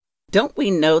Don't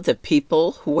we know the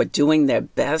people who are doing their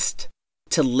best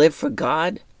to live for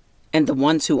God and the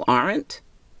ones who aren't?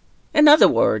 In other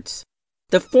words,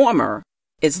 the former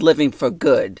is living for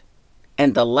good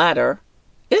and the latter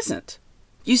isn't.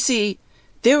 You see,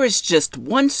 there is just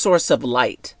one source of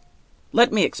light.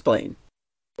 Let me explain.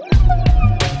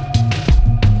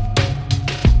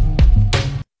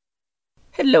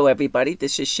 Hello, everybody.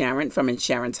 This is Sharon from In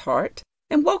Sharon's Heart,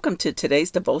 and welcome to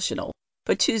today's devotional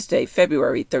for Tuesday,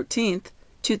 February 13th,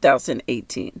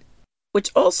 2018,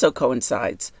 which also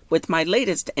coincides with my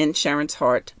latest In Sharon's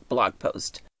Heart blog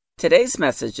post. Today's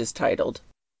message is titled,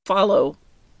 Follow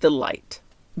the Light.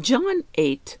 John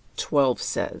 8:12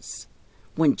 says,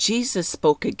 When Jesus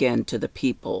spoke again to the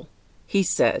people, he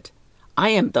said, I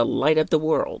am the light of the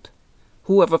world.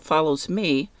 Whoever follows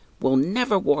me will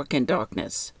never walk in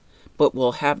darkness, but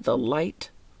will have the light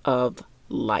of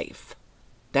life.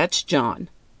 That's John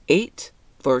 8,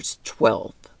 verse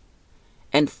 12.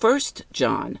 And 1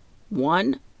 John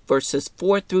 1, verses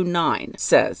 4 through 9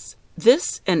 says,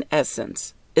 This, in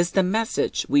essence, is the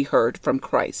message we heard from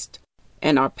Christ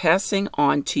and are passing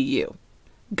on to you.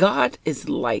 God is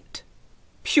light,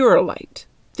 pure light.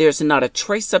 There's not a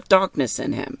trace of darkness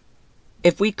in him.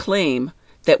 If we claim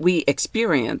that we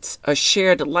experience a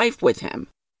shared life with him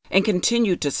and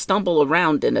continue to stumble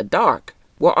around in the dark,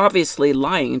 we're obviously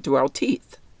lying through our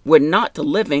teeth. We're not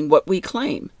living what we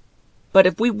claim. But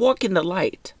if we walk in the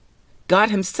light,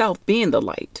 God himself being the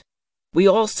light, we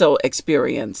also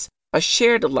experience a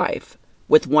shared life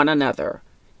with one another,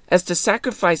 as the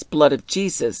sacrificed blood of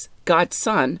Jesus, God's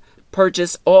Son,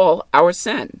 purges all our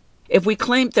sin. If we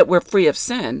claim that we're free of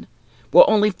sin, we're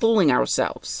only fooling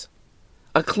ourselves,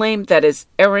 a claim that is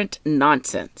errant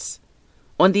nonsense.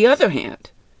 On the other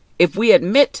hand, if we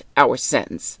admit our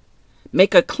sins,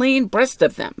 make a clean breast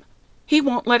of them, he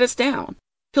won't let us down.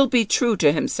 He'll be true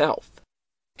to himself.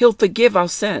 He'll forgive our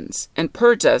sins and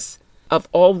purge us of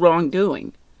all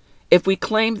wrongdoing. If we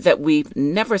claim that we've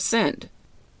never sinned,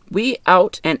 we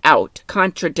out and out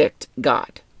contradict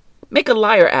God. Make a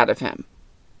liar out of him,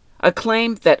 a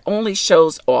claim that only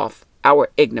shows off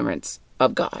our ignorance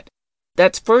of God.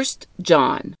 That's 1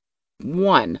 John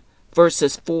 1,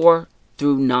 verses 4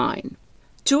 through 9.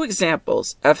 Two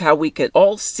examples of how we could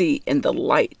all see in the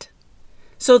light.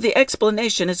 So the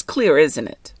explanation is clear, isn't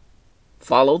it?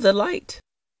 Follow the light.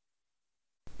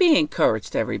 Be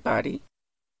encouraged, everybody.